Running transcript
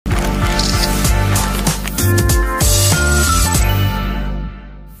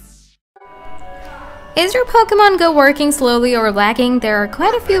Is your Pokemon Go working slowly or lagging? There are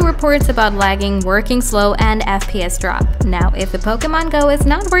quite a few reports about lagging, working slow, and FPS drop. Now, if the Pokemon Go is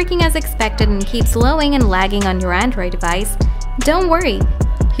not working as expected and keeps slowing and lagging on your Android device, don't worry.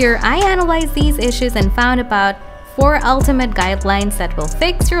 Here, I analyzed these issues and found about 4 ultimate guidelines that will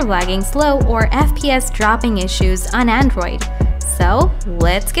fix your lagging, slow, or FPS dropping issues on Android. So,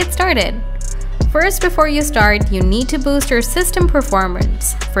 let's get started. First, before you start, you need to boost your system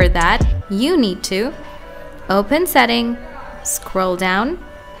performance. For that, you need to open Setting, scroll down,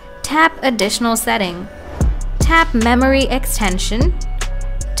 tap Additional Setting, tap Memory Extension,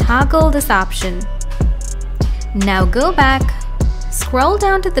 toggle this option. Now go back, scroll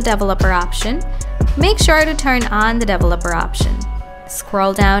down to the Developer option, make sure to turn on the Developer option.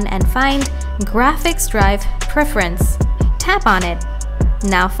 Scroll down and find Graphics Drive Preference. Tap on it.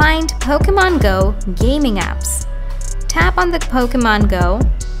 Now find Pokemon Go Gaming Apps. Tap on the Pokemon Go,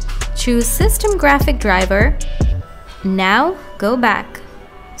 choose System Graphic Driver. Now go back.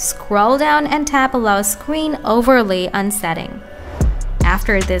 Scroll down and tap Allow Screen Overlay on Setting.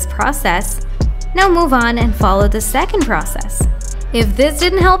 After this process, now move on and follow the second process. If this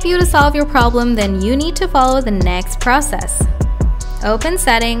didn't help you to solve your problem, then you need to follow the next process. Open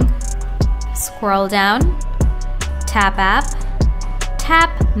Setting, scroll down, tap App,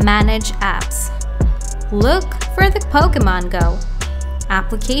 tap Manage Apps. Look for the Pokemon Go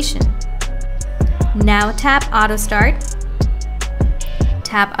application. Now tap Auto Start,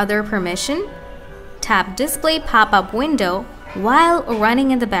 tap Other Permission, tap Display Pop-up Window while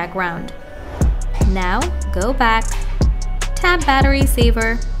running in the background. Now go back, tap Battery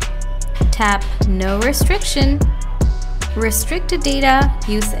Saver, tap No Restriction, Restricted Data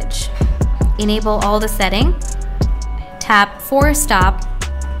Usage. Enable all the setting, tap Force Stop,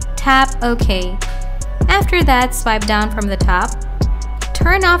 tap OK. After that, swipe down from the top,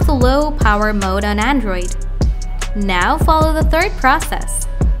 turn off the low power mode on Android. Now follow the third process.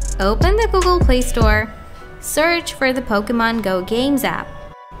 Open the Google Play Store, search for the Pokemon Go Games app.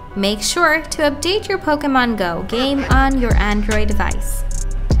 Make sure to update your Pokemon Go game on your Android device.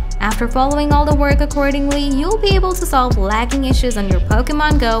 After following all the work accordingly, you'll be able to solve lagging issues on your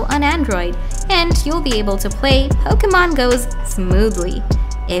Pokemon Go on Android, and you'll be able to play Pokemon Go's smoothly.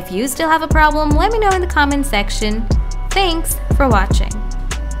 If you still have a problem, let me know in the comment section. Thanks for watching.